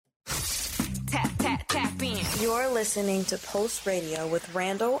Tap, tap, tap in. You're listening to Post Radio with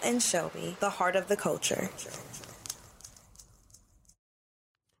Randall and Shelby, the heart of the culture.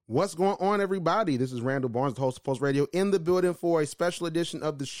 What's going on, everybody? This is Randall Barnes, the host of Post Radio, in the building for a special edition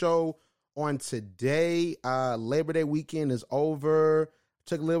of the show on today. Labor Day weekend is over.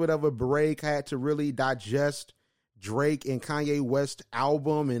 Took a little bit of a break. I had to really digest Drake and Kanye West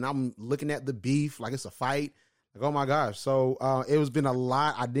album, and I'm looking at the beef like it's a fight. Like, oh my gosh. So it has been a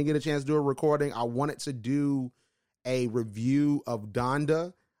lot. I didn't get a chance to do a recording. I wanted to do a review of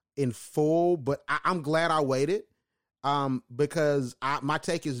Donda in full, but I'm glad I waited. Because my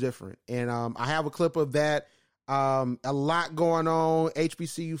take is different, and I have a clip of that. A lot going on.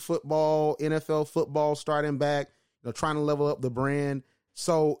 HBCU football, NFL football starting back. Trying to level up the brand.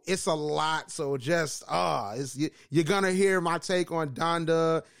 So it's a lot. So just you're gonna hear my take on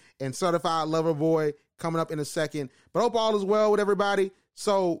Donda and Certified Lover Boy coming up in a second. But I hope all is well with everybody.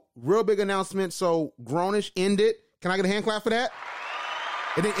 So real big announcement. So Grownish ended. Can I get a hand clap for that?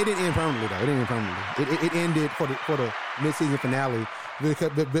 It didn't end permanently, though. It didn't end permanently. It ended for the mid-season finale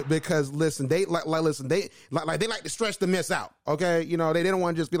because listen, they like to stretch the mess out. Okay, they don't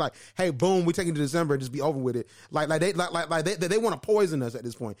want to just be like, hey, boom, we take it to December and just be over with it. They want to poison us at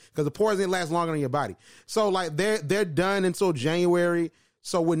this point because the poison lasts longer than your body. So they're done until January.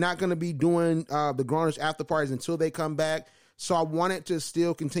 So we're not going to be doing the Grownish after parties until they come back. So I wanted to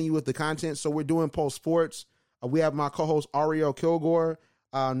still continue with the content. So we're doing Post Sports. We have my co-host Ariel Kilgore.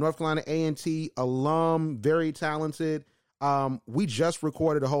 North Carolina A&T alum, very talented. We just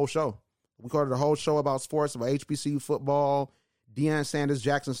recorded a whole show. We recorded a whole show about sports, about HBCU football, Deion Sanders,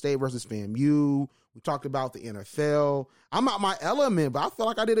 Jackson State versus FAMU. We talked about the NFL. I'm out my element, but I feel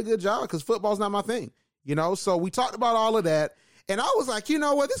like I did a good job because football's not my thing, So we talked about all of that, and I was like, you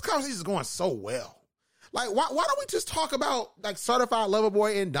know what? This conversation is going so well. Like, why don't we just talk about like Certified Lover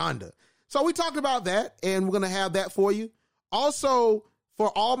Boy and Donda? So we talked about that, and we're gonna have that for you. Also, for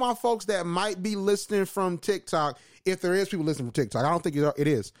all my folks that might be listening from TikTok, if there is people listening from TikTok, I don't think it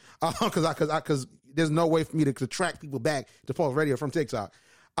is, because there's no way for me to track people back to Post Radio from TikTok.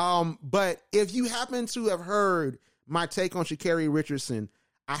 But if you happen to have heard my take on Sha'Carri Richardson,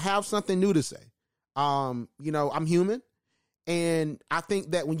 I have something new to say. I'm human, and I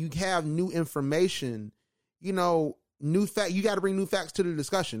think that when you have new information, new fact, you got to bring new facts to the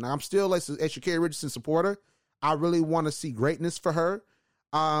discussion. Now, I'm still a Sha'Carri Richardson supporter. I really want to see greatness for her.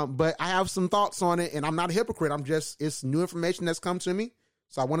 But I have some thoughts on it, and I'm not a hypocrite. It's new information that's come to me,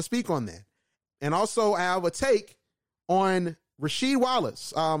 so I want to speak on that. And also, I have a take on Rasheed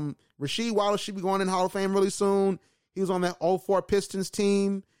Wallace. Rasheed Wallace should be going in Hall of Fame really soon. He was on that 04 Pistons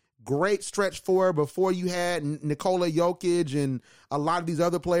team. Great stretch for before you had Nikola Jokic and a lot of these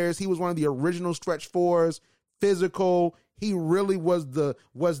other players. He was one of the original stretch fours, physical. He really was the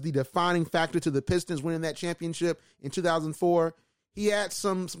defining factor to the Pistons winning that championship in 2004. He had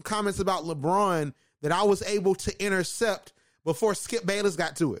some comments about LeBron that I was able to intercept before Skip Bayless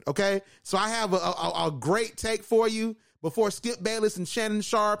got to it, okay? So I have a great take for you before Skip Bayless and Shannon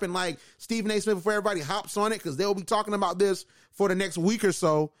Sharp and like Stephen A. Smith, before everybody hops on it, because they'll be talking about this for the next week or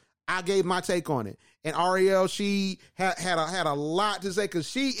so. I gave my take on it. And Ariel, she had a lot to say because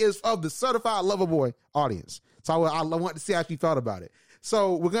she is of the Certified Lover Boy audience. So I want to see how she felt about it.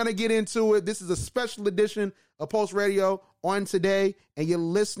 So we're going to get into it. This is a special edition of Post Radio on today, and you're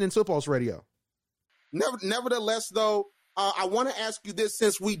listening to Post Radio. Nevertheless, though, I want to ask you this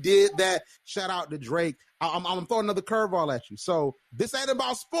since we did that shout out to Drake. I'm throwing another curveball at you. So this ain't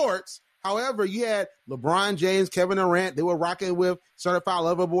about sports. However, you had LeBron James, Kevin Durant. They were rocking with Certified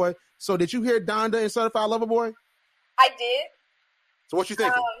Lover Boy. So did you hear Donda and Certified Lover Boy? I did. So what you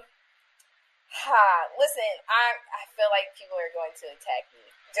thinking? Listen, I feel like people are going to attack me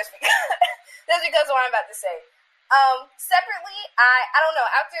just because of what I'm about to say. Separately, I don't know.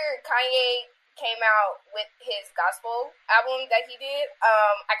 After Kanye came out with his gospel album that he did,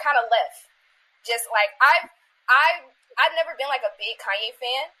 I kind of left. Just like I've never been like a big Kanye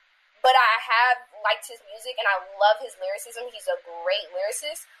fan, but I have liked his music and I love his lyricism. He's a great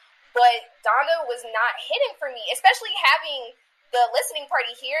lyricist. But Donda was not hitting for me, especially having the listening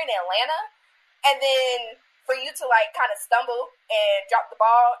party here in Atlanta, and then for you to like kind of stumble and drop the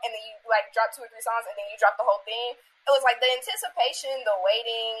ball, and then you like drop 2 or 3 songs, and then you drop the whole thing. It was like the anticipation, the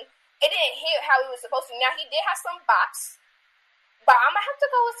waiting. It didn't hit how it was supposed to. Now he did have some bops, but I'm gonna have to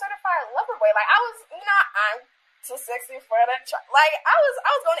go with Certified Lover Boy. Like I was, I'm too sexy for that. Like I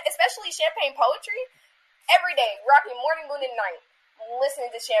was going, especially Champagne Poetry, every day, rocking morning, noon, and night. Listening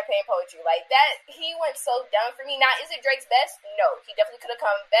to Champagne Poetry like that, he went so dumb for me. Now, is it Drake's best? No, he definitely could have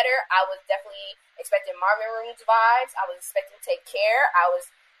come better. I was definitely expecting Marvin Room's vibes. I was expecting Take Care. I was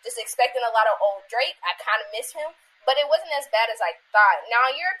just expecting a lot of old Drake. I kind of miss him, but it wasn't as bad as I thought. Now,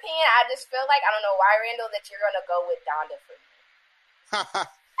 in your opinion, I just feel like, I don't know why, Randall, that you're going to go with Donda for me.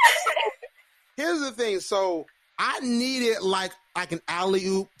 Here's the thing. So I needed like an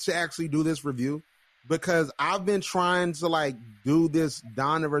alley-oop to actually do this review because I've been trying to like do this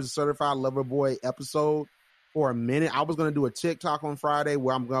Donda versus Certified Lover Boy episode for a minute. I was going to do a TikTok on Friday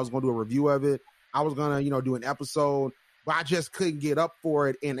where I was going to do a review of it. I was going to, do an episode, but I just couldn't get up for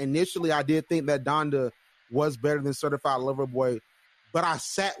it. And initially I did think that Donda was better than Certified Lover Boy, but I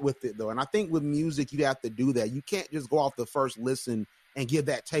sat with it though. And I think with music, you have to do that. You can't just go off the first listen and give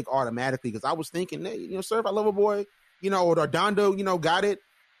that take automatically. Because I was thinking, hey, Certified Lover Boy, or Donda, got it.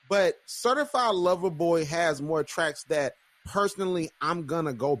 But Certified Lover Boy has more tracks that personally I'm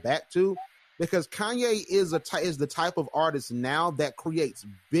gonna go back to because Kanye is the type of artist now that creates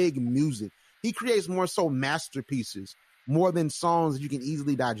big music. He creates more so masterpieces, more than songs that you can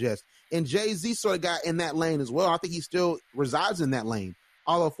easily digest. And Jay-Z sort of got in that lane as well. I think he still resides in that lane.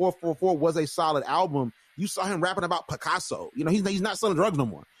 Although 444 was a solid album, you saw him rapping about Picasso. He's not selling drugs no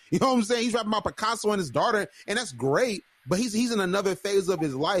more. You know what I'm saying? He's rapping about Picasso and his daughter, and that's great. But he's in another phase of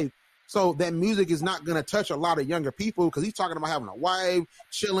his life. So that music is not going to touch a lot of younger people because he's talking about having a wife,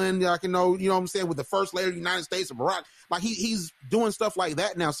 chilling, like, you know what I'm saying, with the first lady of the United States, Barack. Like he's doing stuff like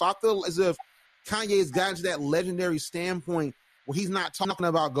that now. So I feel as if Kanye has gotten to that legendary standpoint where he's not talking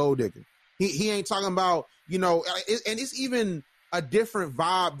about gold digging. He ain't talking about, and it's even a different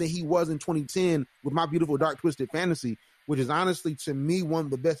vibe than he was in 2010 with My Beautiful Dark Twisted Fantasy, which is honestly, to me, one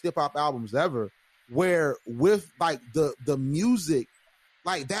of the best hip-hop albums ever, where with, like, the music,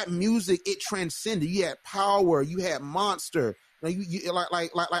 like, that music, it transcended. You had Power, you had Monster, you like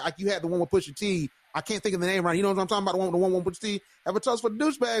you had the one with Pusha T. I can't think of the name right. You know what I'm talking about? The one with Pusha T. Have a toast for the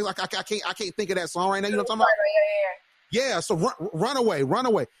douchebags. Like, I can't think of that song right now. You know what I'm talking about? Yeah, so Runaway.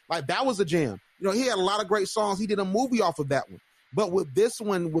 Like, that was a jam. He had a lot of great songs. He did a movie off of that one. But with this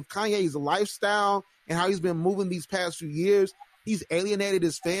one, with Kanye's lifestyle and how he's been moving these past few years, he's alienated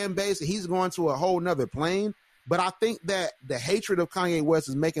his fan base and he's going to a whole nother plane. But I think that the hatred of Kanye West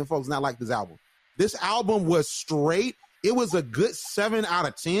is making folks not like this album. This album was straight. It was a good 7 out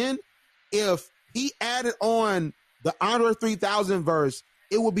of 10. If he added on the Andre 3000 verse,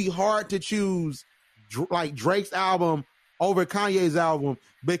 it would be hard to choose like Drake's album over Kanye's album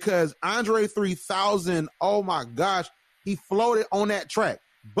because Andre 3000, oh my gosh, he floated on that track.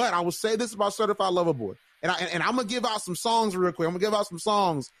 But I will say this about Certified Lover Boy. And I'm going to give out some songs real quick. I'm going to give out some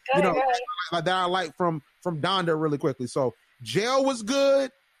songs, that I like from Donda really quickly. So Jail was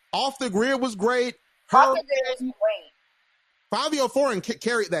good. Off the Grid was great. Off the Grid was great. Fivio Foreign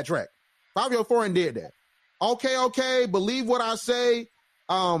carried that track. Fivio Foreign did that. Okay. Believe What I Say.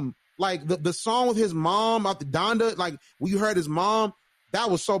 Like the song with his mom after Donda, like when you heard his mom,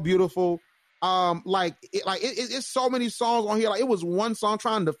 that was so beautiful. It's so many songs on here. Like it was one song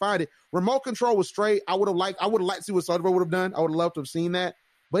trying to find it. Remote Control was straight. I would have liked to see what Soulja Boy would have done. I would have loved to have seen that.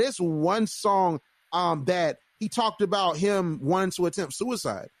 But it's one song that he talked about him wanting to attempt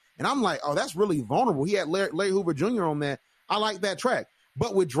suicide. And I'm like, oh, that's really vulnerable. He had Larry Hoover Jr. on that. I like that track.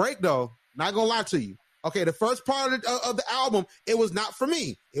 But with Drake, though, not gonna lie to you. Okay, the first part of the album, it was not for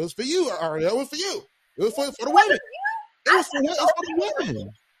me. It was for you, Ariel. It was for you. It was for the women. It was for the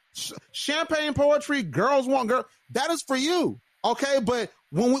women. Champagne Poetry, Girls Want Girl. That is for you. Okay, but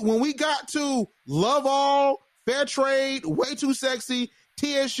when we got to Love All, Fair Trade, Way Too Sexy,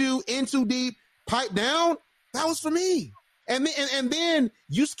 TSU, In Too Deep, Pipe Down, that was for me. And then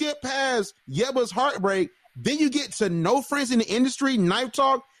you skip past Yebba's Heartbreak. Then you get to No Friends in the Industry, Knife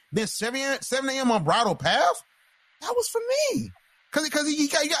Talk. Then 7 a.m. on Bridal Path, that was for me. Because you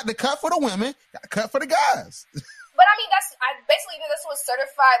got the cut for the women, got the cut for the guys. But I mean, that's what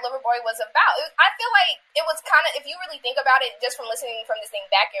Certified Lover Boy was about. I feel like it was kind of, if you really think about it, just from listening from this thing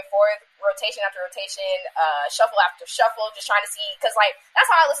back and forth, rotation after rotation, shuffle after shuffle, just trying to see, because like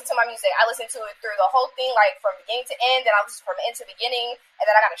that's how I listen to my music. I listen to it through the whole thing, like from beginning to end, then I listen from end to beginning, and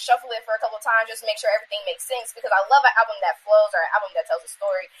then I got to shuffle it for a couple of times just to make sure everything makes sense, because I love an album that flows or an album that tells a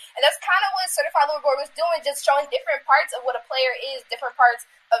story. And that's kind of what Certified Lover Boy was doing, just showing different parts of what a player is, different parts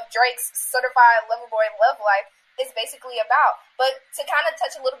of Drake's Certified Lover Boy love life is basically about. But to kind of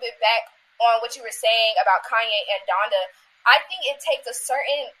touch a little bit back on what you were saying about Kanye and Donda, I think it takes a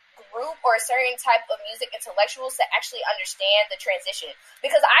certain group or a certain type of music intellectuals to actually understand the transition.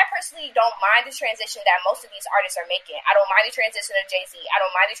 Because I personally don't mind the transition that most of these artists are making. I don't mind the transition of Jay-Z. I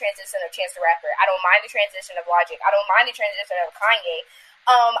don't mind the transition of Chance the Rapper. I don't mind the transition of Logic. I don't mind the transition of Kanye.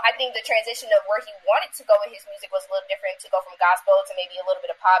 I think the transition of where he wanted to go with his music was a little different, to go from gospel to maybe a little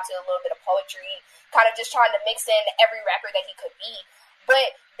bit of pop to a little bit of poetry, kind of just trying to mix in every rapper that he could be.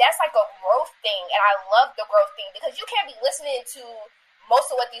 But that's like a growth thing, and I love the growth thing because you can't be listening to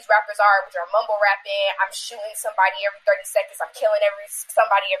most of what these rappers are, which are mumble rapping. I'm shooting somebody every 30 seconds. I'm killing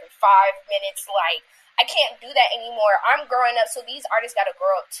somebody every 5 minutes. Like, I can't do that anymore. I'm growing up, so these artists got to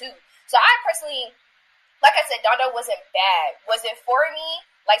grow up too. So I personally, like I said, Donda wasn't bad. Was it for me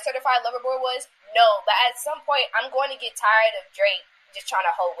like Certified Lover Boy was? No, but at some point, I'm going to get tired of Drake just trying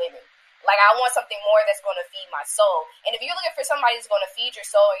to hold women. Like, I want something more that's going to feed my soul. And if you're looking for somebody that's going to feed your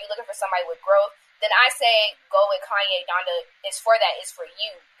soul, or you're looking for somebody with growth, then I say go with Kanye. Donda is for that. It's for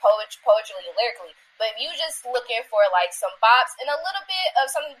you, poetry and lyrically. But if you just looking for, like, some bops and a little bit of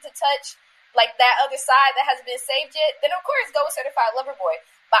something to touch, like that other side that hasn't been saved yet, then of course go with Certified Lover Boy.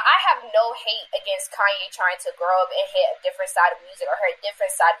 But I have no hate against Kanye trying to grow up and hit a different side of music or a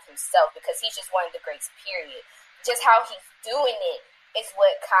different side of himself, because he's just one of the greats, period. Just how he's doing it is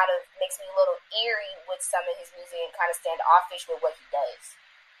what kind of makes me a little eerie with some of his music and kind of standoffish with what he does.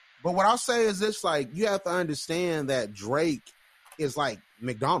 But what I'll say is this, like, you have to understand that Drake is like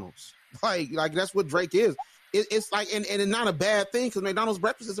McDonald's. Like that's what Drake is. It's like, and it's not a bad thing, because McDonald's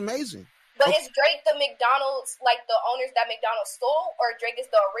breakfast is amazing. But is Drake the McDonald's, like the owners that McDonald's stole, or Drake is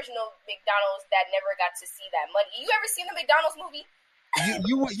the original McDonald's that never got to see that money? You ever seen the McDonald's movie?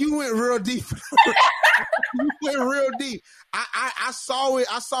 You went real deep. You went real deep. I saw it.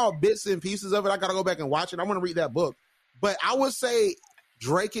 I saw bits and pieces of it. I got to go back and watch it. I want to read that book. But I would say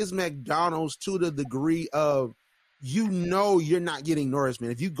Drake is McDonald's to the degree of, you're not getting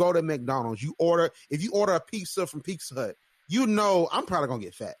nourishment. If you go to McDonald's, if you order a pizza from Pizza Hut, I'm probably going to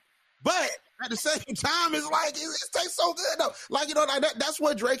get fat. But at the same time, it's like, it tastes so good though. Like, that's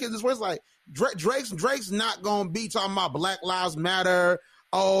what Drake is. It's where it's like, Drake's not going to be talking about Black Lives Matter.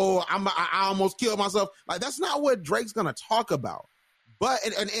 Oh, I almost killed myself. Like, that's not what Drake's going to talk about. But,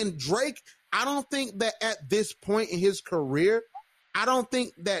 and Drake, I don't think that at this point in his career, I don't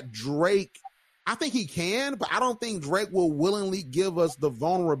think that Drake, I think he can, but I don't think Drake will willingly give us the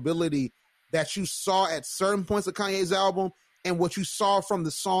vulnerability that you saw at certain points of Kanye's album and what you saw from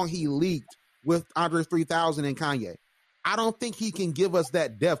the song he leaked with Andre 3000 and Kanye. I don't think he can give us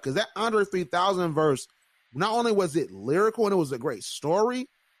that depth, because that Andre 3000 verse, not only was it lyrical and it was a great story,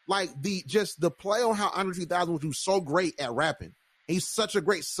 like the play on how Andre 3000 was so great at rapping. He's such a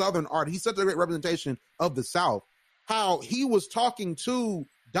great Southern artist. He's such a great representation of the South. How he was talking to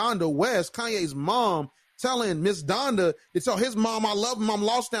Donda West, Kanye's mom, telling Miss Donda to tell his mom, I love him, I'm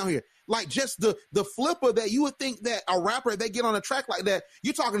lost down here. Like, just the flipper that you would think that a rapper, they get on a track like that,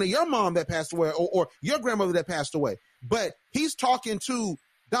 you're talking to your mom that passed away or your grandmother that passed away. But he's talking to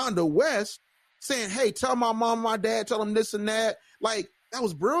Donda West saying, hey, tell my mom, my dad, tell them this and that. Like, that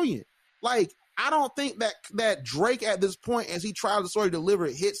was brilliant. Like, I don't think that Drake at this point, as he tries to sort of deliver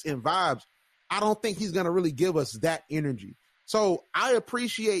hits and vibes, I don't think he's going to really give us that energy. So I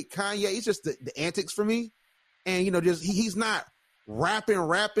appreciate Kanye. It's just the antics for me. And, he's not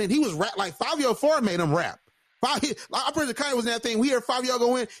rapping. He was like 504 made him rap. I'm pretty sure Kanye was in that thing. We heard 5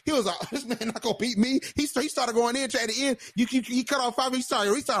 go in. He was like, this man not gonna beat me. He started going in. At the end, he cut off 5. He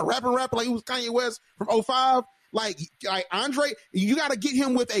started rapping like he was Kanye West from 05. Like Andre, you got to get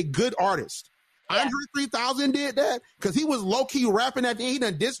him with a good artist. Yeah. Andre 3000 did that because he was low key rapping at the end. He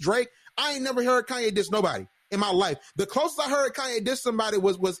done diss Drake. I ain't never heard Kanye diss nobody in my life. The closest I heard Kanye diss somebody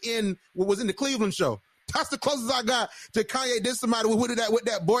was in the Cleveland show. That's the closest I got to Kanye diss somebody with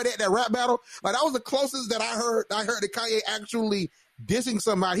that boy that rap battle. Like, that was the closest that I heard that Kanye actually dissing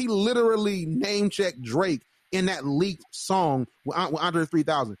somebody. He literally name checked Drake in that leaked song with Andre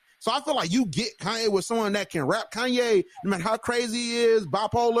 3000. So I feel like you get Kanye with someone that can rap. Kanye, no matter how crazy he is,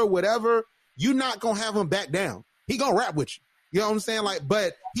 bipolar, whatever, you're not gonna have him back down. He gonna rap with you. You know what I'm saying? Like,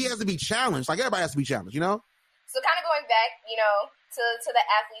 but he has to be challenged. Like, everybody has to be challenged, So kind of going back, to the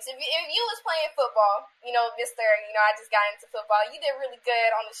athletes. If you was playing football, Mr., I just got into football. You did really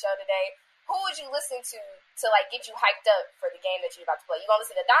good on the show today. Who would you listen to like get you hyped up for the game that you're about to play? You gonna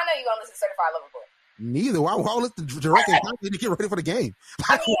listen to Donda or you gonna listen to Certified Lover Boy? Neither. Why listen to Drake and Kanye to get ready for the game?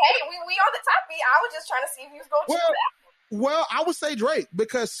 I mean, hey, we on the topic. I was just trying to see if you was going to choose that. Well, I would say Drake,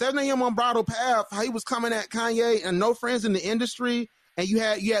 because 7 a.m. on Bridal Path, how he was coming at Kanye and no friends in the industry, and you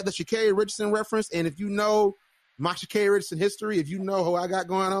had the Sha'Carri Richardson reference, and if you know my Sha'Carri Richardson history, if you know who I got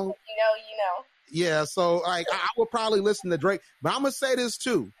going on, you know. Yeah, so like I would probably listen to Drake, but I'm gonna say this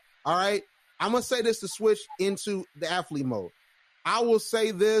too. All right, I'm gonna say this to switch into the athlete mode. I will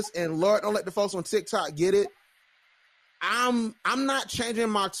say this, and Lord, don't let the folks on TikTok get it. I'm not changing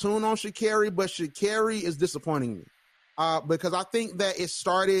my tune on Sha'Carri, but Sha'Carri is disappointing me because I think that it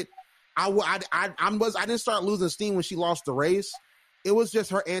started. I didn't start losing steam when she lost the race. It was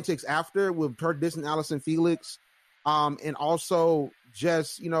just her antics after with her dissing Allison Felix, and also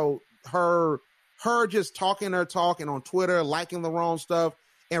just, you know, her just talking her talk and on Twitter, liking the wrong stuff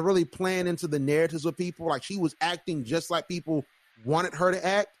and really playing into the narratives of people. Like she was acting just like people wanted her to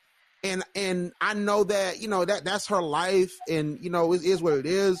act. And I know that, you know, that's her life and, you know, it is what it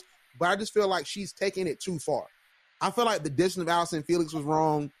is. But I just feel like she's taking it too far. I feel like the distance of Allison Felix was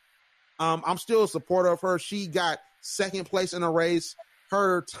wrong. I'm still a supporter of her. She got second place in a race.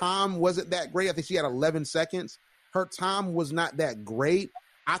 Her time wasn't that great. I think she had 11 seconds. Her time was not that great.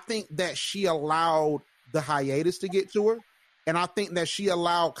 I think that she allowed the hiatus to get to her. And I think that she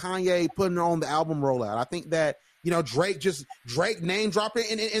allowed Kanye putting her on the album rollout. I think that, you know, Drake name dropping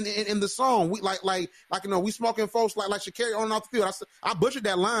in the song. We like you know, we smoking folks like Sha'Carri on and off the field. I butchered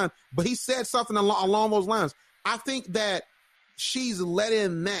that line, but he said something along those lines. I think that she's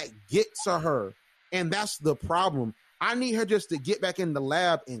letting that get to her, and that's the problem. I need her just to get back in the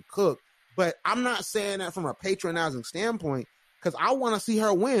lab and cook, but I'm not saying that from a patronizing standpoint because I want to see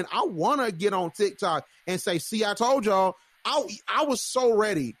her win. I want to get on TikTok and say, see, I told y'all. I was so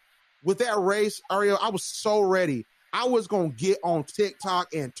ready with that race, Ariel. I was so ready. I was going to get on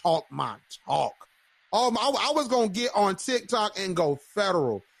TikTok and talk my talk. I was going to get on TikTok and go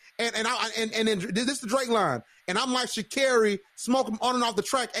federal. And then this is the Drake line. And I'm like Sha'Carri, smoking on and off the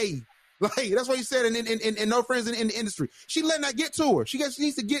track. Hey, like that's what he said in No Friends in the Industry. She letting that get to her. She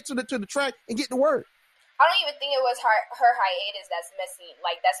needs to get to the track and get to work. I don't even think it was her hiatus that's messing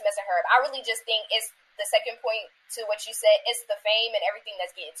her up. I really just think it's the second point to what you said. It's the fame and everything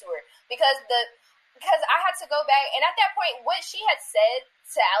that's getting to her. Because I had to go back, and at that point, what she had said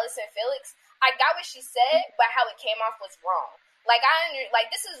to Allison Felix, I got what she said, but how it came off was wrong. Like,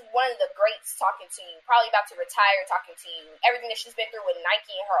 this is one of the greats talking to you, probably about to retire talking to you. Everything that she's been through with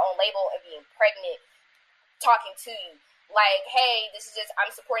Nike and her own label and being pregnant, talking to you. Like, hey, this is just, I'm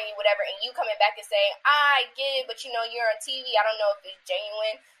supporting you, whatever. And you coming back and saying, I get it, but you know, you're on TV. I don't know if it's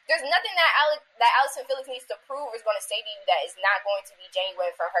genuine. There's nothing that Allison Felix needs to prove or is going to say to you that is not going to be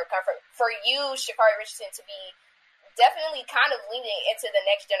genuine for her comfort. For you, Sha'Carri Richardson, to be definitely kind of leading into the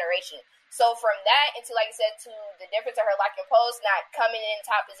next generation. So from that into, like I said, to the difference of her lock and post, not coming in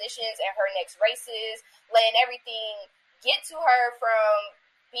top positions in her next races, letting everything get to her from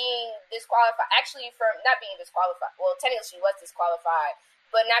being disqualified, actually from not being disqualified. Well, technically she was disqualified,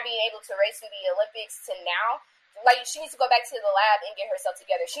 but not being able to race in the Olympics to now. Like, she needs to go back to the lab and get herself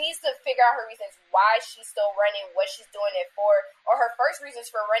together. She needs to figure out her reasons why she's still running, what she's doing it for, or her first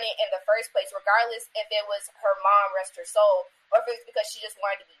reasons for running in the first place, regardless if it was her mom, rest her soul, or if it's because she just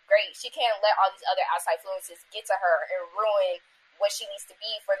wanted to be great. She can't let all these other outside influences get to her and ruin what she needs to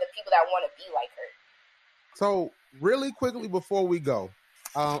be for the people that want to be like her. So, really quickly before we go,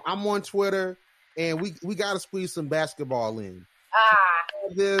 I'm on Twitter, and we got to squeeze some basketball in.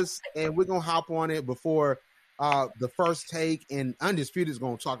 And we're going to hop on it before the first take, and Undisputed is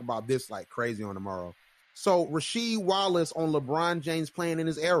going to talk about this like crazy on tomorrow. So Rasheed Wallace on LeBron James playing in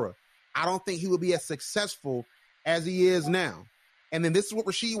his era. I don't think he would be as successful as he is now. And then this is what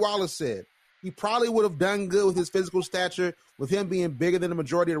Rasheed Wallace said. He probably would have done good with his physical stature, with him being bigger than the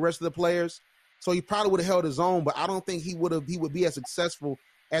majority of the rest of the players. So he probably would have held his own, but I don't think he would be as successful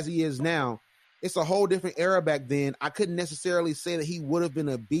as he is now. It's a whole different era back then. I couldn't necessarily say that he would have been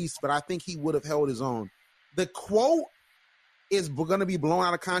a beast, but I think he would have held his own. The quote is going to be blown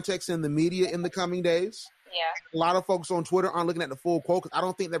out of context in the media in the coming days. Yeah. A lot of folks on Twitter aren't looking at the full quote because I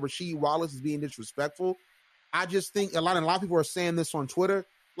don't think that Rasheed Wallace is being disrespectful. I just think a lot of people are saying this on Twitter.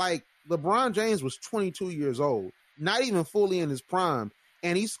 Like, LeBron James was 22 years old, not even fully in his prime,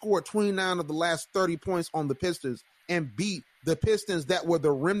 and he scored 29 of the last 30 points on the Pistons and beat the Pistons that were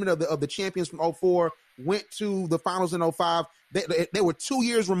the remnant of the champions from 2004, went to the finals in 2005. They were 2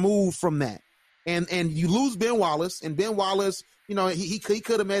 years removed from that. And you lose Ben Wallace, and Ben Wallace, you know, he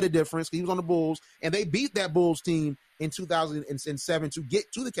could have made a difference because he was on the Bulls, and they beat that Bulls team in 2007 to get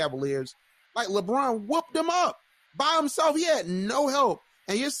to the Cavaliers. Like, LeBron whooped them up by himself. He had no help.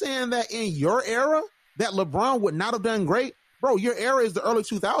 And you're saying that in your era that LeBron would not have done great? Bro, your era is the early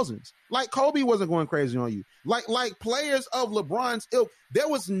 2000s. Like, Kobe wasn't going crazy on you. Like players of LeBron's ilk, there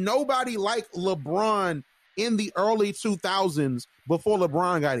was nobody like LeBron in the early 2000s before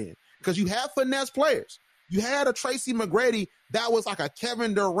LeBron got in. Because you had finesse players. You had a Tracy McGrady that was like a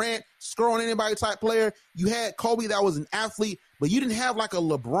Kevin Durant, score on anybody type player. You had Kobe that was an athlete, but you didn't have like a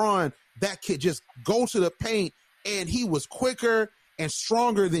LeBron that could just go to the paint, and he was quicker and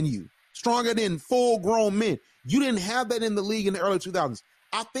stronger than you, stronger than full-grown men. You didn't have that in the league in the early 2000s.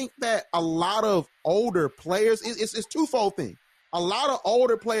 I think that a lot of older players, it's twofold thing. A lot of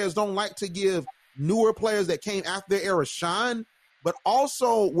older players don't like to give newer players that came after their era shine, but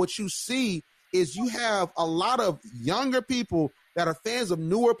also what you see is you have a lot of younger people that are fans of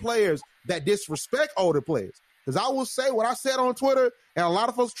newer players that disrespect older players. Because I will say what I said on Twitter, and a lot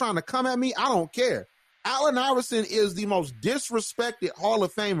of folks trying to come at me, I don't care. Allen Iverson is the most disrespected Hall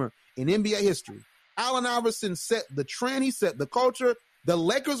of Famer in NBA history. Allen Iverson set the trend. He set the culture. The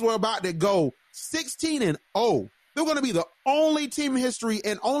Lakers were about to go 16-0. They're going to be the only team in history,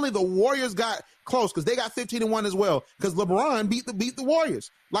 and only the Warriors got close because they got 15-1 as well because LeBron beat the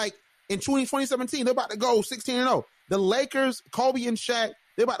Warriors. Like in 2017, they're about to go 16-0. The Lakers, Kobe and Shaq,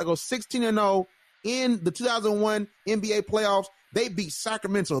 they're about to go 16-0 in the 2001 NBA playoffs. They beat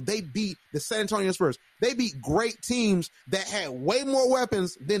Sacramento. They beat the San Antonio Spurs. They beat great teams that had way more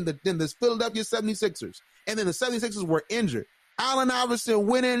weapons than the Philadelphia 76ers. And then the 76ers were injured. Allen Iverson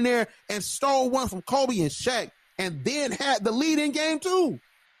went in there and stole one from Kobe and Shaq and then had the lead in game 2.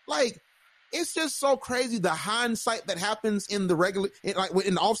 Like, it's just so crazy the hindsight that happens in the in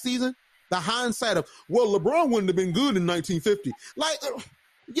the offseason. The hindsight of, well, LeBron wouldn't have been good in 1950. Like,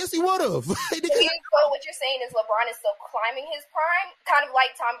 yes, he would have. So what you're saying is LeBron is still climbing his prime, kind of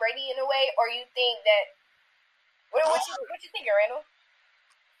like Tom Brady in a way, or you think that? What you think, Randall?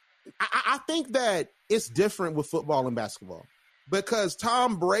 I think that it's different with football and basketball because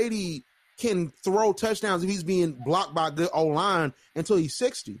Tom Brady can throw touchdowns if he's being blocked by a good O-line until he's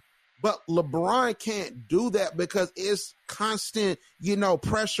 60. But LeBron can't do that because it's constant,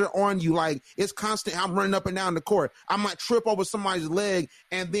 pressure on you. Like, it's constant. I'm running up and down the court. I might trip over somebody's leg,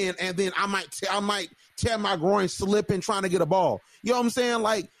 and then I might tear my groin slipping trying to get a ball. You know what I'm saying?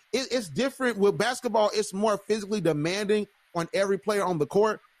 Like, it's different with basketball. It's more physically demanding on every player on the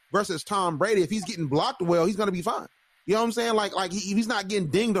court versus Tom Brady. If he's getting blocked well, he's going to be fine. You know what I'm saying? Like he's not getting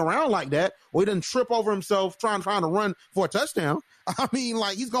dinged around like that, or he doesn't trip over himself trying to run for a touchdown. I mean,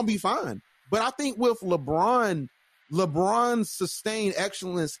 like, he's going to be fine. But I think with LeBron's sustained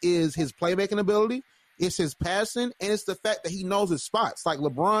excellence is his playmaking ability, it's his passing, and it's the fact that he knows his spots. Like,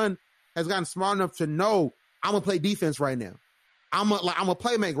 LeBron has gotten smart enough to know, I'm going to play defense right now. I'm a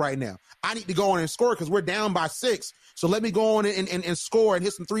playmake right now. I need to go on and score because we're down by 6. So let me go on and score and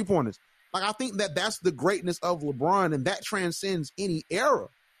hit some 3-pointers. Like, I think that's the greatness of LeBron, and that transcends any era.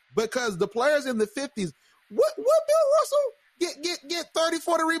 Because the players in the 50s, what Bill Russell get 30,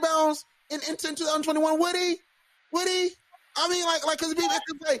 40 rebounds in 2021? Would he? I mean,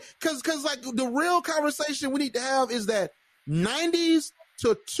 because like the real conversation we need to have is that 90s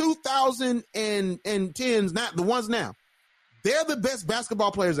to 2010s, not the ones now, they're the best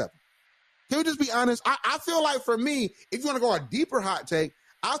basketball players ever. Can we just be honest? I feel like, for me, if you want to go a deeper hot take,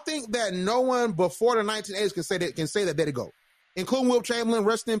 I think that no one before the 1980s can say that they go, including Wilt Chamberlain.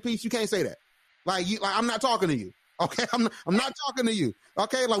 Rest in peace. You can't say that. Like I'm not talking to you. Okay, I'm not talking to you.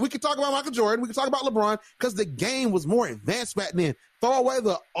 Okay, like, we can talk about Michael Jordan, we can talk about LeBron, because the game was more advanced back then. Throw away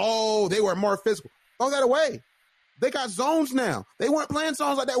they were more physical. Throw that away. They got zones now. They weren't playing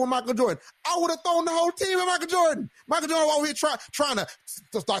songs like that with Michael Jordan. I would have thrown the whole team at Michael Jordan. Michael Jordan over here trying to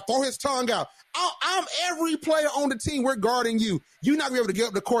start throw his tongue out. I'm every player on the team. We're guarding you. You're not going to be able to get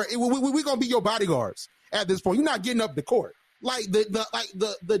up the court. We're going to be your bodyguards at this point. You're not getting up the court. Like,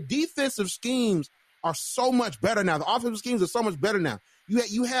 the defensive schemes are so much better now. The offensive schemes are so much better now.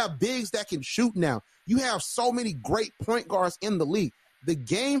 You have bigs that can shoot now. You have so many great point guards in the league. The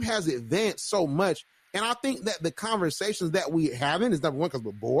game has advanced so much. And I think that the conversations that we're having is, number one, because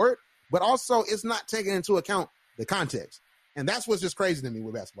we're bored, but also it's not taking into account the context. And that's what's just crazy to me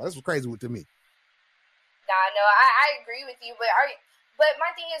with basketball. That's what's crazy to me. Nah, no, I agree with you, but my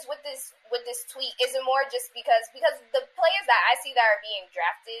thing is with this tweet, is it more just because the players that I see that are being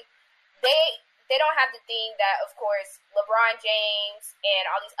drafted, they don't have the thing that, of course, LeBron James and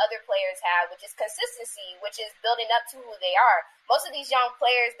all these other players have, which is consistency, which is building up to who they are. Most of these young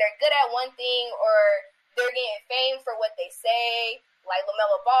players, they're good at one thing, or they're getting fame for what they say, like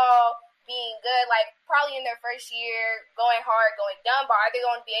LaMelo Ball being good, like probably in their first year, going hard, going dumb, but are they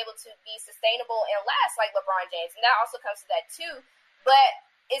going to be able to be sustainable and last like LeBron James? And that also comes to that too. But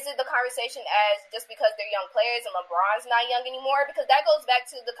is it the conversation as just because they're young players and LeBron's not young anymore? Because that goes back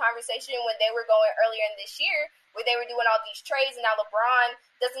to the conversation when they were going earlier in this year, where they were doing all these trades, and now LeBron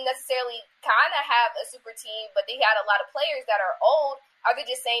doesn't necessarily kind of have a super team, but they had a lot of players that are old. Are they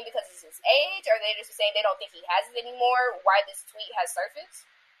just saying because it's his age? Or are they just saying they don't think he has it anymore? Why this tweet has surfaced?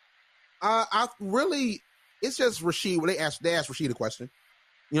 It's just Rasheed. They asked Rasheed a question.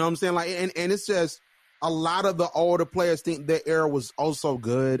 You know what I'm saying? Like, and it's just, a lot of the older players think their era was also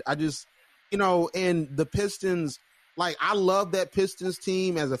good. I just, and the Pistons, like, I love that Pistons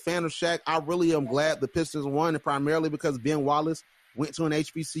team as a fan of Shaq. I really am glad the Pistons won, and primarily because Ben Wallace went to an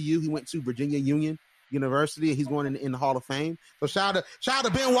HBCU. He went to Virginia Union University, and he's going in the Hall of Fame. So shout out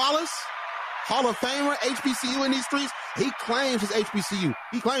to Ben Wallace. Hall of Famer, HBCU in these streets. He claims his HBCU.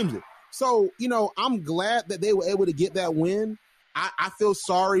 He claims it. So, I'm glad that they were able to get that win. I feel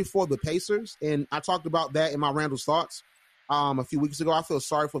sorry for the Pacers, and I talked about that in my Randall's Thoughts a few weeks ago. I feel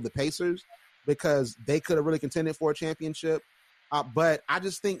sorry for the Pacers because they could have really contended for a championship. But I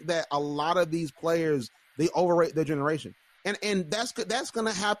just think that a lot of these players, they overrate their generation. And that's going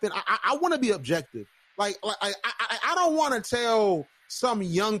to happen. I want to be objective. Like I don't want to tell some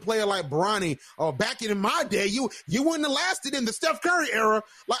young player like Bronny, back in my day, you wouldn't have lasted in the Steph Curry era.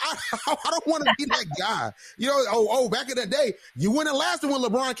 Like I don't want to be that guy. Back in the day, you wouldn't have lasted when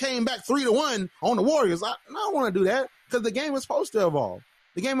LeBron came back 3-1 on the Warriors. I don't want to do that because the game is supposed to evolve.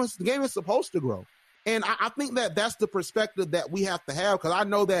 The game is supposed to grow. And I think that that's the perspective that we have to have, because I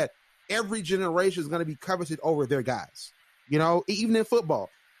know that every generation is going to be coveted over their guys. Even in football,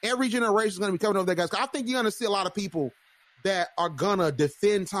 every generation is going to be coveted over their guys. I think you're going to see a lot of people that are going to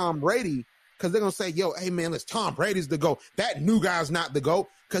defend Tom Brady because they're going to say, hey, man, Tom Brady's the GOAT. That new guy's not the GOAT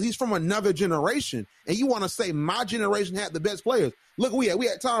because he's from another generation. And you want to say my generation had the best players. Look, we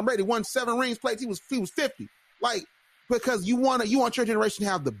had Tom Brady, won 7 rings, played. He was 50. Like, because you want your generation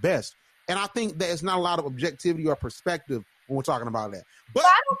to have the best. And I think that it's not a lot of objectivity or perspective when we're talking about that. But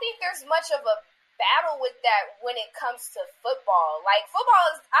I don't think there's much of a battle with that when it comes to football. Like, football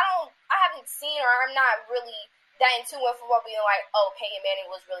is, I haven't seen, or I'm not really that into with football being like, Peyton Manning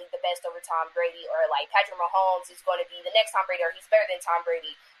was really the best over Tom Brady, or like Patrick Mahomes is going to be the next Tom Brady, or he's better than Tom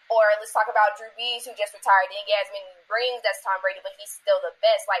Brady. Or let's talk about Drew Brees, who just retired, didn't get as many rings as Tom Brady, but he's still the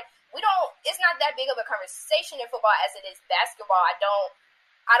best. Like, it's not that big of a conversation in football as it is basketball. I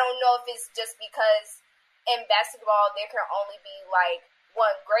don't know if it's just because in basketball there can only be like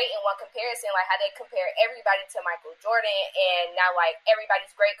one great and one comparison, like how they compare everybody to Michael Jordan, and now like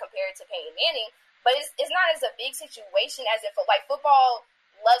everybody's great compared to Peyton Manning. But it's not as a big situation as if like football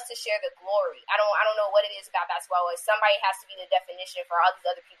loves to share the glory. I don't know what it is about basketball. Somebody has to be the definition for all these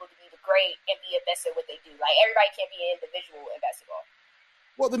other people to be the great and be the best at what they do. Like, everybody can't be an individual in basketball.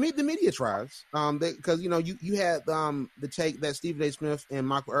 Well, the media tries, because you had the take that Stephen A. Smith and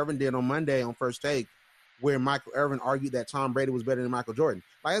Michael Irvin did on Monday on First Take, where Michael Irvin argued that Tom Brady was better than Michael Jordan.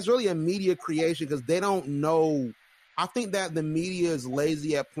 Like, it's really a media creation because they don't know. I think that the media is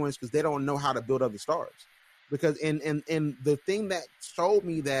lazy at points because they don't know how to build up the stars. Because and the thing that told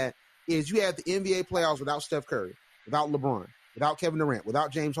me that is you had the NBA playoffs without Steph Curry, without LeBron, without Kevin Durant,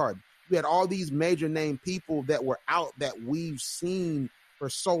 without James Harden. You had all these major name people that were out that we've seen for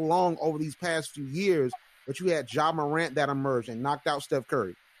so long over these past few years, but you had Ja Morant that emerged and knocked out Steph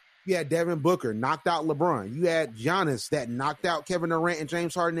Curry. You had Devin Booker, knocked out LeBron. You had Giannis that knocked out Kevin Durant and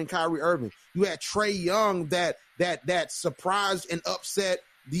James Harden and Kyrie Irving. You had Trae Young that surprised and upset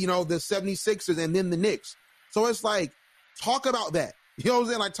the 76ers and then the Knicks. So it's like, talk about that. You know what I'm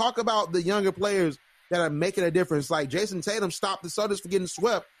saying? Like, talk about the younger players that are making a difference. Like, Jason Tatum stopped the Celtics from getting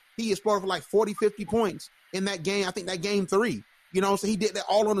swept. He exploded for like 40, 50 points in that game. I think that game 3. So he did that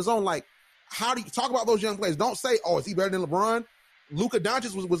all on his own. Like, how do you talk about those young players? Don't say, is he better than LeBron? Luka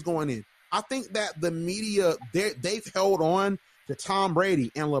Doncic was going in. I think that the media, they've held on to Tom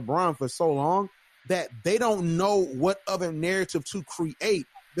Brady and LeBron for so long that they don't know what other narrative to create,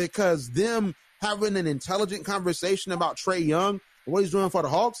 because them having an intelligent conversation about Trae Young and what he's doing for the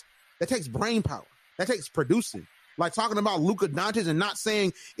Hawks, that takes brain power. That takes producing. Like, talking about Luka Doncic and not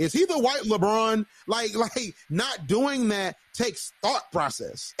saying, is he the white LeBron? Like not doing that takes thought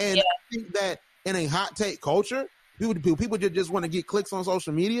process. And I think that in a hot take culture, people just want to get clicks on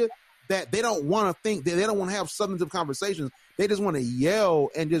social media, that they don't want to think, that they don't want to have substantive conversations. They just want to yell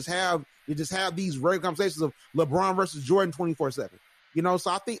and just have these regular conversations of LeBron versus Jordan 24/7.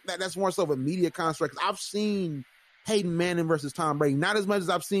 So I think that that's more so of a media construct. I've seen Peyton Manning versus Tom Brady, not as much as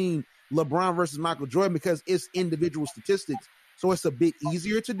I've seen LeBron versus Michael Jordan, because it's individual statistics. So it's a bit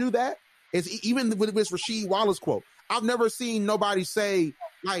easier to do that. It's even with this Rasheed Wallace quote. I've never seen nobody say,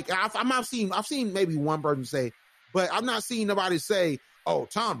 like, I've seen maybe one person say, but I've not seen nobody say,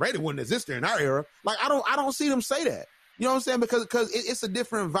 Tom Brady wouldn't exist in our era. Like, I don't see them say that. You know what I'm saying? Because it's a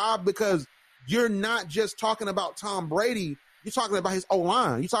different vibe, because you're not just talking about Tom Brady. You're talking about his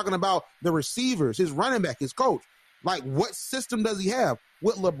O-line. You're talking about the receivers, his running back, his coach. Like, what system does he have?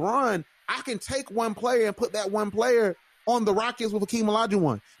 With LeBron, I can take one player and put that one player on the Rockets with Hakeem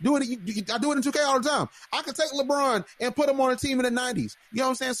Olajuwon. I do it in 2K all the time. I can take LeBron and put him on a team in the 90s. You know what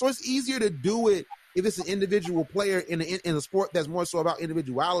I'm saying? So it's easier to do it if it's an individual player in a sport that's more so about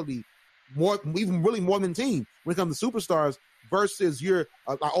individuality, more than team when it comes to superstars, versus you're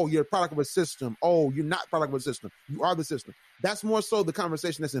a product of a system. Oh, you're not product of a system. You are the system. That's more so the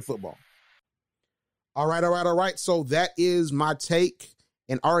conversation that's in football. All right. So that is my take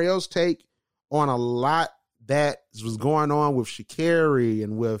and Ariel's take on a lot that was going on with Sha'Carri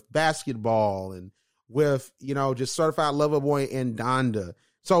and with basketball and with, just Certified Lover Boy and Donda.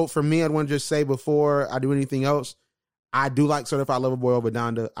 So for me, I'd want to just say before I do anything else, I do like Certified Lover Boy over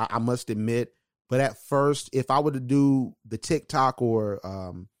Donda, I must admit. But at first, if I were to do the TikTok or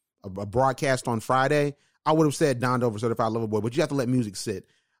a broadcast on Friday, I would have said Donda over Certified Lover Boy, but you have to let music sit.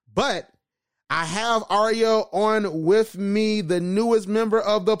 But I have Ariel on with me, the newest member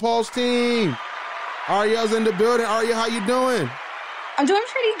of the Pulse team. Ariel's in the building. Ariel, how you doing? I'm doing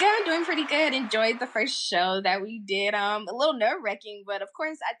pretty good. Enjoyed the first show that we did. A little nerve-wracking, but of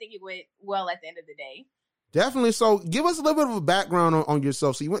course, I think it went well at the end of the day. Definitely. So give us a little bit of a background on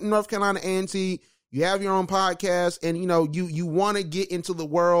yourself. So you went to North Carolina A&T, you have your own podcast, and you want to get into the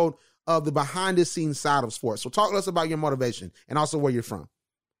world of the behind-the-scenes side of sports. So talk to us about your motivation and also where you're from.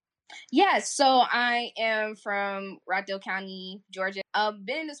 Yeah, so I am from Rockdale County, Georgia.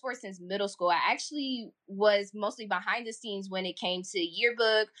 Been in the sports since middle school. I actually was mostly behind the scenes when it came to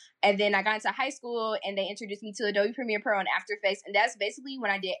yearbook, and then I got into high school and they introduced me to Adobe Premiere Pro and After Effects, and that's basically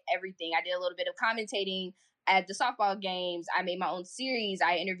when I did everything. I did a little bit of commentating at the softball games. I made my own series.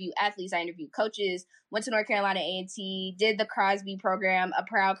 I interviewed athletes. I interviewed coaches. Went to North Carolina A&T. Did the Crosby program. A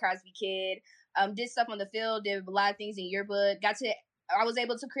proud Crosby kid. Did stuff on the field. Did a lot of things in yearbook. I was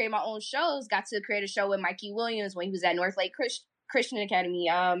able to create my own shows. Got to create a show with Mikey Williams when he was at Northlake Christian Academy.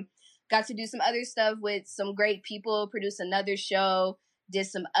 Got to do some other stuff with some great people. Produce another show. Did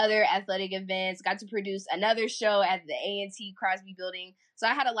some other athletic events. Got to produce another show at the A&T Crosby building. So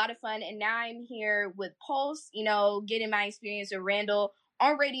I had a lot of fun. And now I'm here with Pulse, getting my experience with Randall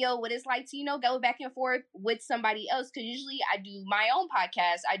on radio, what it's like to, go back and forth with somebody else. Because usually I do my own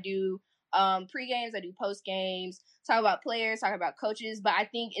podcast. I do pre-games. I do post-games. Talk about players, talk about coaches. But I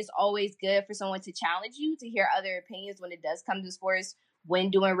think it's always good for someone to challenge you, to hear other opinions when it does come to sports, when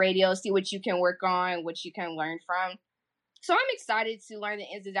doing radio, see what you can work on, what you can learn from. So I'm excited to learn the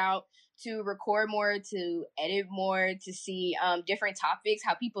ins and outs, to record more, to edit more, to see different topics,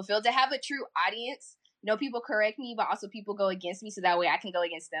 how people feel, to have a true audience. People correct me, but also people go against me, so that way I can go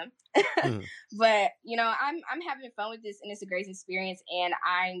against them. But, I'm having fun with this, and it's a great experience, and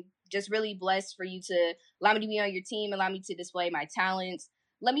I'm just really blessed for you to allow me to be on your team, allow me to display my talents,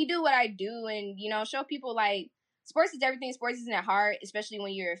 let me do what I do, and, show people, sports is everything. Sports isn't hard, especially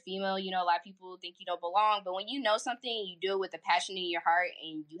when you're a female. A lot of people think you don't belong, but when you know something, you do it with a passion in your heart,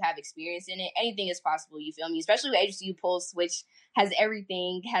 and you have experience in it, anything is possible, you feel me? Especially with HBCU Pulse, which has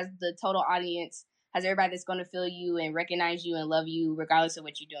everything, has the total audience, has everybody that's going to feel you and recognize you and love you regardless of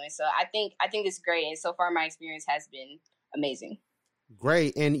what you're doing. So I think it's great. And so far my experience has been amazing.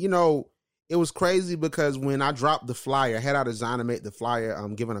 Great. And, it was crazy because when I dropped the flyer, I had our designer make the flyer,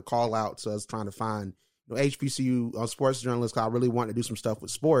 giving a call out to us trying to find HBCU sports journalists. I really wanted to do some stuff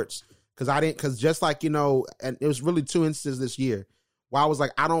with sports because just like, and it was really two instances this year where I was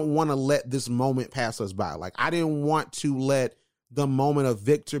like, I don't want to let this moment pass us by. Like I didn't want to let the moment of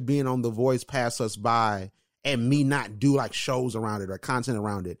Victor being on The Voice pass us by and me not do shows around it or content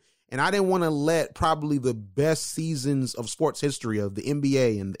around it. And I didn't want to let probably the best seasons of sports history of the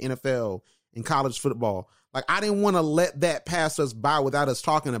NBA and the NFL and college football. I didn't want to let that pass us by without us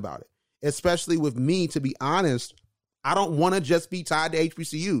talking about it, especially with me, to be honest. I don't want to just be tied to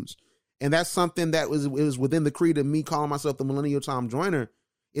HBCUs. And that's something that was within the creed of me calling myself the Millennial Tom Joyner.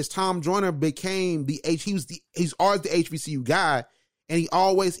 Is Tom Joyner became he's always the HBCU guy, and he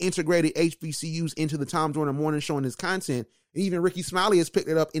always integrated HBCUs into the Tom Joyner Morning Show and his content. And even Ricky Smiley has picked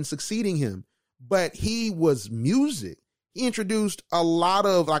it up in succeeding him. But he was music. He introduced a lot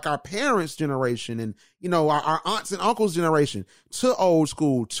of our parents' generation and, our aunts and uncles' generation to old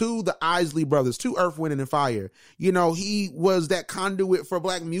school, to the Isley Brothers, to Earth, Wind, and Fire. He was that conduit for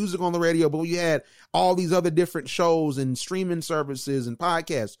Black music on the radio, but we had all these other different shows and streaming services and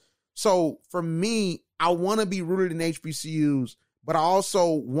podcasts. So for me, I want to be rooted in HBCUs, but I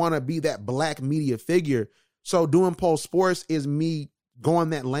also want to be that Black media figure. So doing Pulse Sports is me going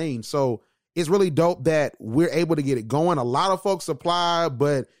that lane. So it's really dope that we're able to get it going. A lot of folks applied,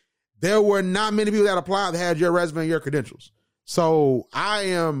 but there were not many people that applied that had your resume and your credentials. So I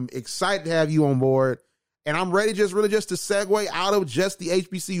am excited to have you on board. And I'm ready just to segue out of just the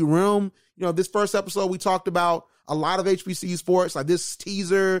HBCU realm. This first episode, we talked about a lot of HBCU sports, like this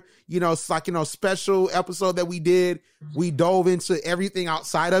teaser, it's special episode that we did. We dove into everything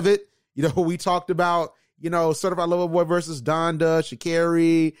outside of it. We talked about, Certified Lover Boy versus Donda,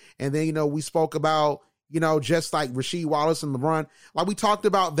 Sha'Carri. And then, we spoke about, just like Rasheed Wallace and LeBron. We talked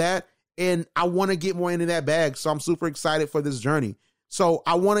about that, and I want to get more into that bag. So I'm super excited for this journey. So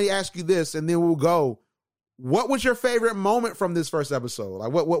I want to ask you this, and then we'll go. what was your favorite moment from this first episode?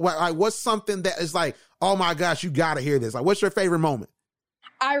 Like like what's something that is like, oh my gosh, you got to hear this. Like, what's your favorite moment?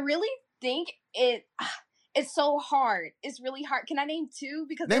 I really think it's so hard. It's really hard. Can I name two?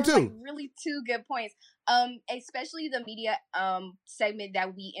 Because there were like really two good points. Especially the media segment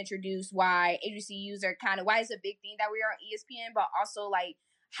that we introduced, why HBCUs are why it's a big thing that we are on ESPN, but also like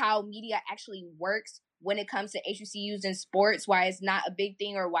how media actually works when it comes to HBCUs and sports, why it's not a big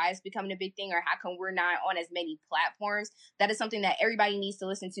thing or why it's becoming a big thing or how come we're not on as many platforms. That is something that everybody needs to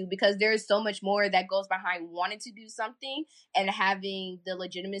listen to because there's so much more that goes behind wanting to do something and having the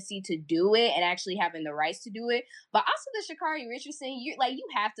legitimacy to do it and actually having the rights to do it. But also the Sha'Carri Richardson, you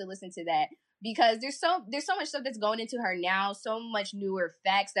have to listen to that because there's so much stuff that's going into her now, so much newer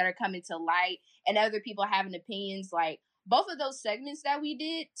facts that are coming to light and other people having opinions. Like, both of those segments that we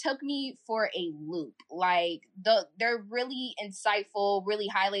did took me for a loop. Like, they're really insightful, really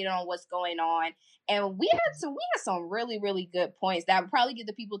highlighted on what's going on. And we had some really, really good points that would probably get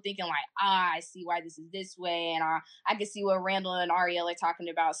the people thinking like, I see why this is this way. And I can see what Randall and Ariel are talking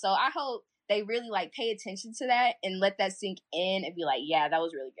about. So I hope they really like pay attention to that and let that sink in and be like, yeah, that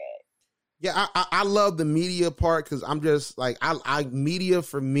was really good. Yeah, I love the media part because I'm just like, media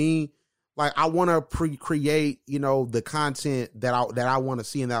for me, like I want to create, the content that I want to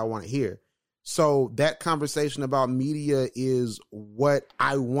see and that I want to hear. So that conversation about media is what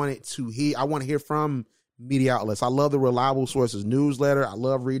I wanted to hear. I want to hear from media outlets. I love the reliable sources newsletter. I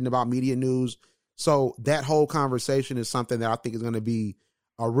love reading about media news. So that whole conversation is something that I think is going to be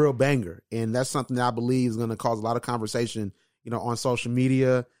a real banger. And that's something that I believe is going to cause a lot of conversation, on social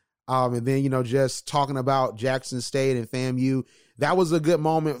media. And then, just talking about Jackson State and FAMU, that was a good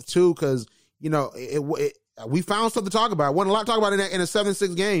moment too. Cause we found stuff to talk about. Wasn't a lot to talk about in a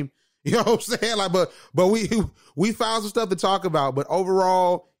 7-6 game. You know what I'm saying? Like, but we found some stuff to talk about. But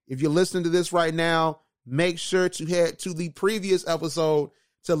overall, if you're listening to this right now, make sure to head to the previous episode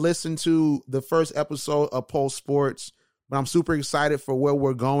to listen to the first episode of Pulse Sports. But I'm super excited for where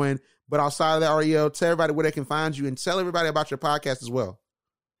we're going. But outside of that, Ariel, tell everybody where they can find you and tell everybody about your podcast as well.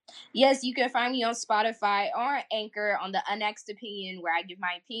 Yes, you can find me on Spotify or Anchor on the Unasked Opinion, where I give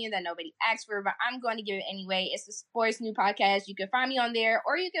my opinion that nobody asked for, but I'm going to give it anyway. It's the Sports New Podcast. You can find me on there,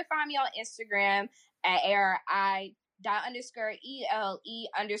 or you can find me on Instagram at ARI._ELE_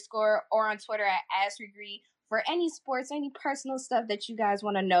 or on Twitter at AskRegree for any sports, any personal stuff that you guys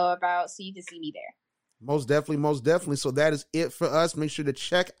want to know about, so you can see me there. Most definitely. So that is it for us. Make sure to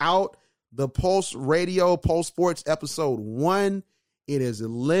check out the Pulse Radio, Pulse Sports episode 1. It is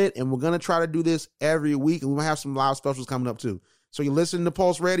lit, and we're going to try to do this every week, and we might have some live specials coming up, too. So you're listening to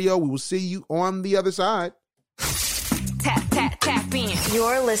Pulse Radio. We will see you on the other side. Tap in.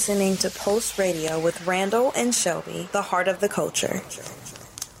 You're listening to Pulse Radio with Randall and Shelby, the heart of the culture.